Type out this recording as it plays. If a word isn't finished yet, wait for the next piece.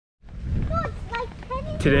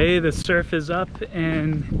Today the surf is up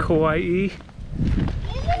in Kauai.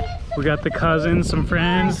 We got the cousins, some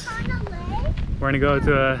friends. We're gonna go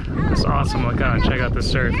to this awesome lookout and check out the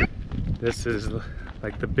surf. This is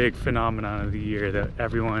like the big phenomenon of the year that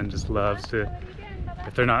everyone just loves to,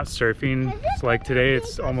 if they're not surfing, it's like today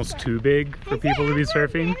it's almost too big for people to be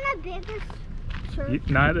surfing.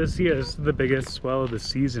 Not this year, this is the biggest swell of the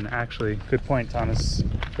season actually. Good point, Thomas.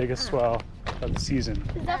 Biggest swell of the season.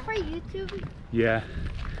 Is that for YouTube? Yeah.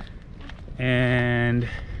 And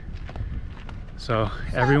so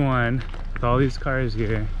everyone with all these cars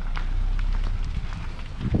here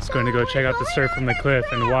is going to go check out the surf from the cliff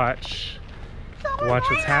and watch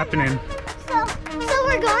what's happening. So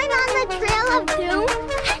we're going on the Trail of Doom?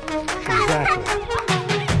 Exactly.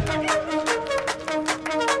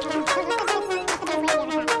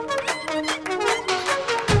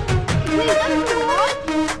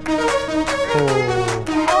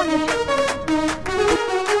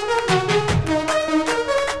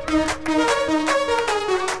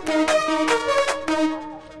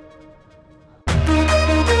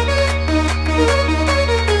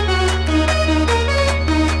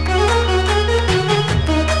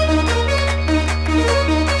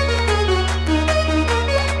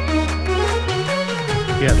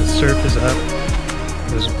 Yeah, the surf is up.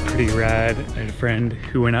 It was pretty rad. I had a friend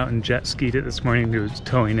who went out and jet skied it this morning. He was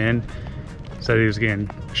towing in. Said he was getting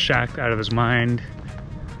shacked out of his mind.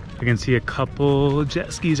 I can see a couple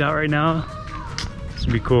jet skis out right now. This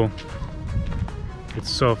would be cool.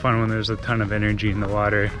 It's so fun when there's a ton of energy in the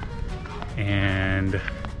water. And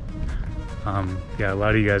yeah, a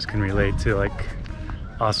lot of you guys can relate to like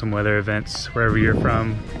awesome weather events wherever you're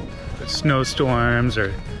from. Snowstorms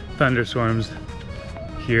or thunderstorms.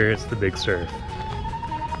 Here it's the big surf.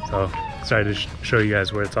 So excited to show you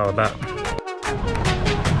guys what it's all about.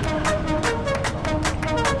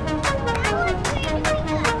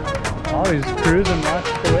 Always cruise and watch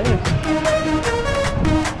the waves.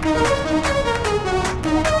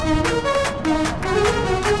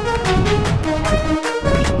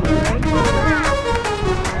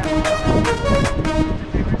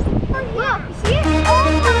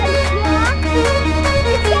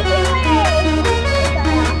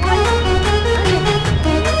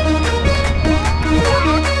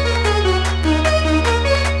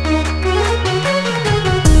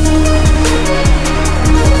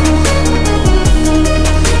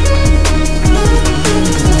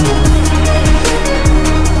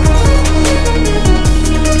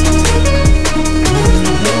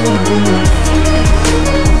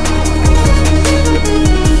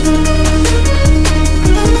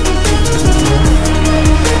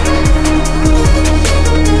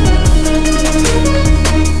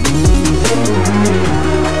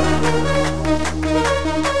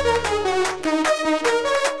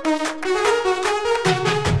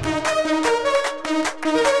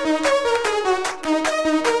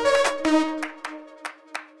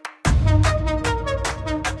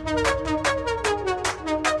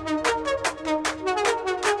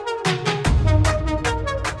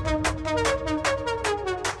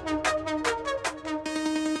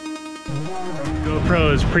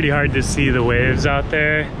 GoPro is pretty hard to see the waves out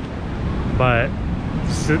there, but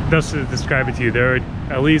just to describe it to you, there are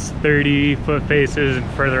at least 30-foot faces, and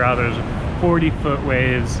further out there's 40-foot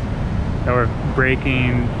waves that were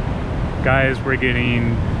breaking. Guys were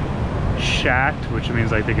getting shacked, which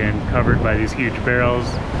means like they're getting covered by these huge barrels.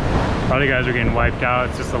 A lot of guys are getting wiped out.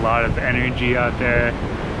 It's just a lot of energy out there.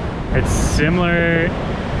 It's similar,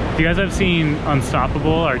 if you guys have seen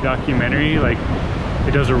Unstoppable, our documentary, like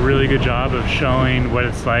it does a really good job of showing what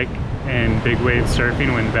it's like in big wave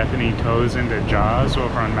surfing when Bethany tows into Jaws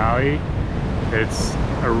over on Maui. It's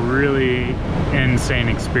a really insane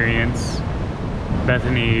experience.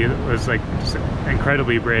 Bethany was like just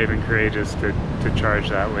incredibly brave and courageous to charge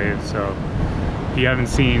that wave. So if you haven't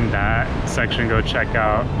seen that section, go check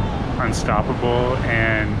out Unstoppable.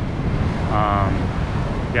 And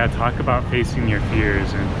yeah, talk about facing your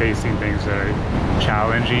fears and facing things that are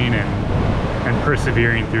challenging and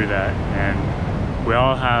persevering through that. And we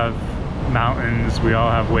all have mountains, we all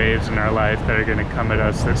have waves in our life that are going to come at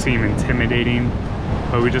us that seem intimidating,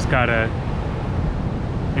 but we just gotta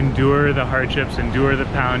endure the hardships, endure the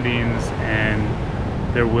poundings,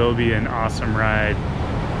 and there will be an awesome ride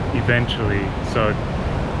eventually. So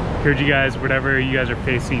I encourage you guys, whatever you guys are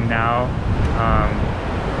facing now,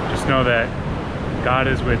 just know that God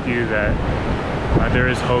is with you, that there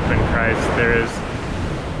is hope in Christ. There is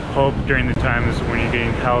hope during the times when you're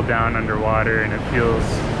getting held down underwater and it feels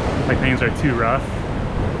like things are too rough.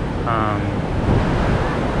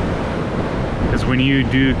 Because when you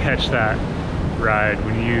do catch that ride,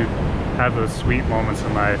 when you have those sweet moments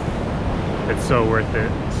in life, it's so worth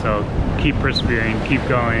it. So keep persevering, keep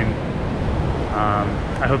going.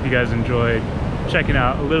 I hope you guys enjoyed checking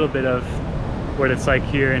out a little bit of what it's like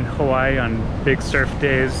here in Hawaii on big surf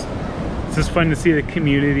days. It's just fun to see the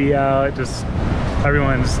community out. Just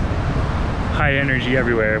everyone's high energy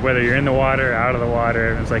everywhere, whether you're in the water or out of the water.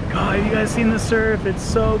 Everyone's like, oh, have you guys seen the surf? It's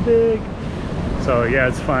so big. So yeah,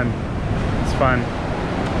 it's fun. It's fun.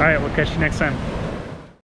 All right, we'll catch you next time.